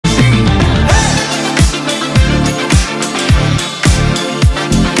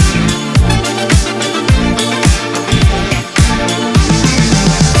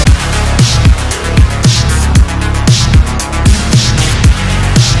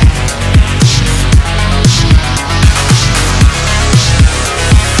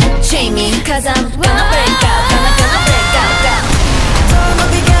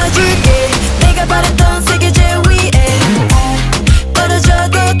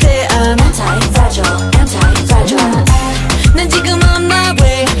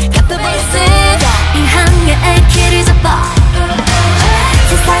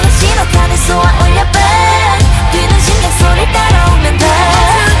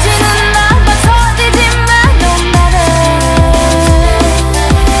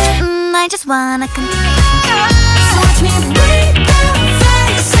I can. So watch me break down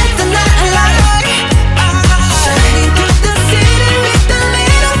fast, set the night alight. Shining through the city with the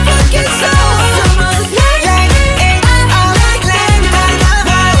little fucking soul. Summer's light, light, all like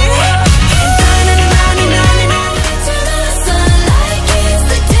dynamite. To the sunlight, kiss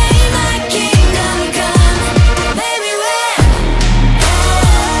the day like kingdom come. Baby, we're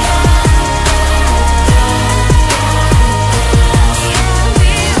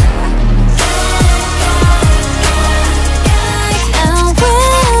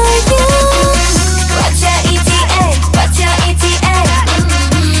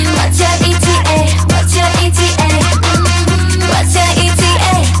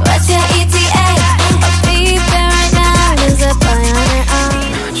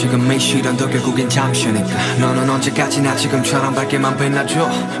시련도 결국엔 잠시니까 너는 언제까지나 지금처럼 밝게만 빛나줘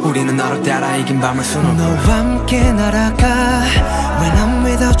우리는 너를 따라 이긴 밤을 수놓고 너와 함께 날아가 When I'm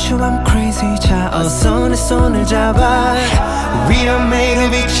without you I'm crazy 자 어서 내 손을 잡아 We are made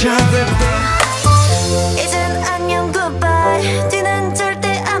of each other 이젠 안녕 goodbye 뒤는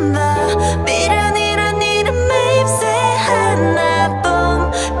절대 안 봐 미련이란 이름에 입새하나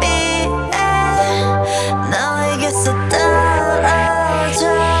봄비에 너에게서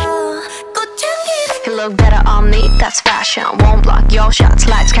떨어져 You look better on me, that's fashion. Won't block your shots,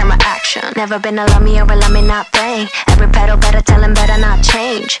 lights, camera, action. Never been a love me or a love me not thing. Every pedal better tell him better not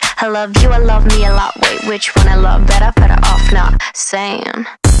change. I love you, I love me a lot. Wait, which one I love better? Better off not saying.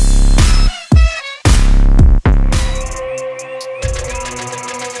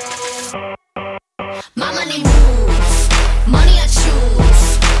 My money rules, money I choose.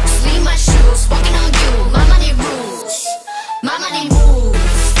 Sleeve my shoes, walking on you. My money rules, my money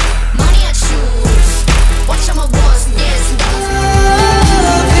moves. Money I choose. Watch out my wants, yes and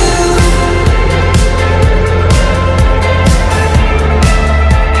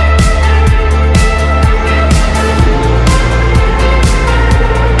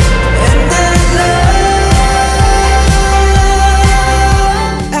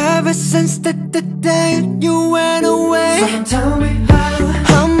Ever since the day you went away so tell me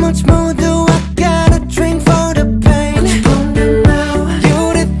how much more do I gotta drink for the pain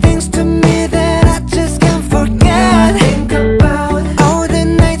You did things to me that I just can't forget Think about all the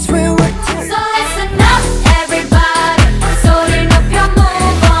nights we were so it's enough, everybody. So turn up your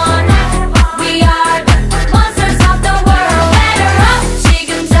move on. We are the monsters of the world. Better up,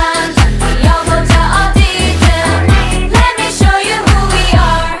 지금 당장 뛰어보자 어디든. Let me show you who we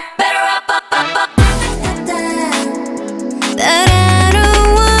are. Better up, up, up, up. But I don't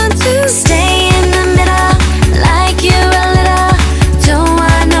want to stay in the middle like you a little. Don't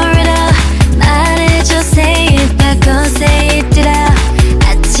want no riddle. 말해줘, say it back, go say it it out.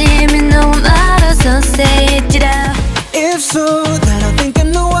 아침이 너무 멀어서 say it it out. If so, then I think I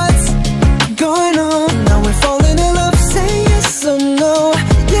know what's going on Now we're falling in love, say yes or no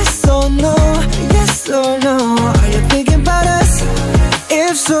Yes or no, yes or no Are you thinking about us?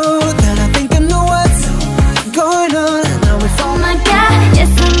 If so, then I think I know what's going on Now we're Oh falling my God, yes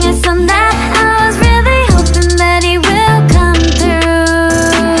on that. I was really hoping that he will come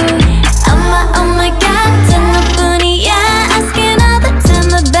through. Oh my God, 너뿐이야. Asking all the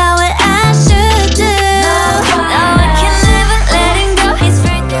time about what I should do. Now I can never let him go. He's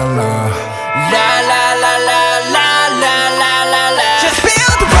freaking out. La la la la la la la la la Just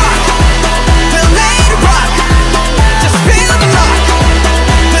feel the rock, we'll let it rock Just feel the rock,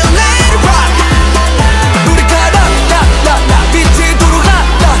 we'll let it rock 우리가 라라라라 빛이 도로가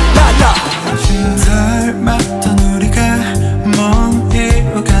라라라 닮았던 우리가 먼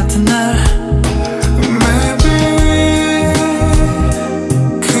이유 같은 날 Maybe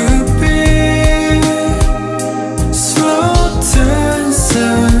could be slow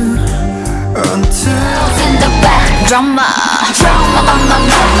dancing until In the back, drama, drama,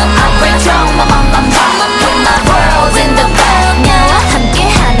 I bring drama, with my world in the back. 나와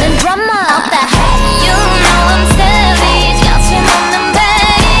함께하는 drama. You know I'm savage, 거침없는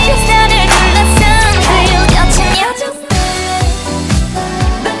bass. 나를 둘러싼 feel, 거친 여정.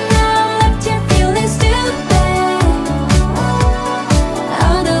 But now I'm left here feeling stupid.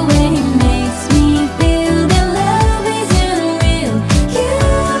 All the way he makes me feel that love isn't real.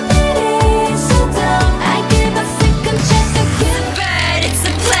 Cupid is so dumb. I give a second chance to Cupid. It's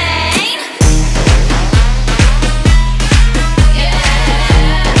a plane.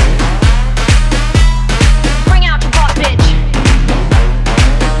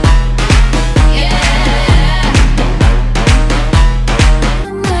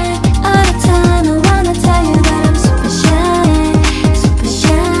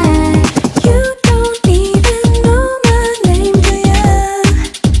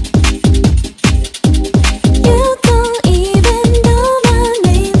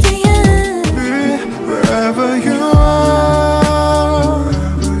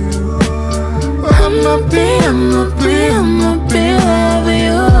 feel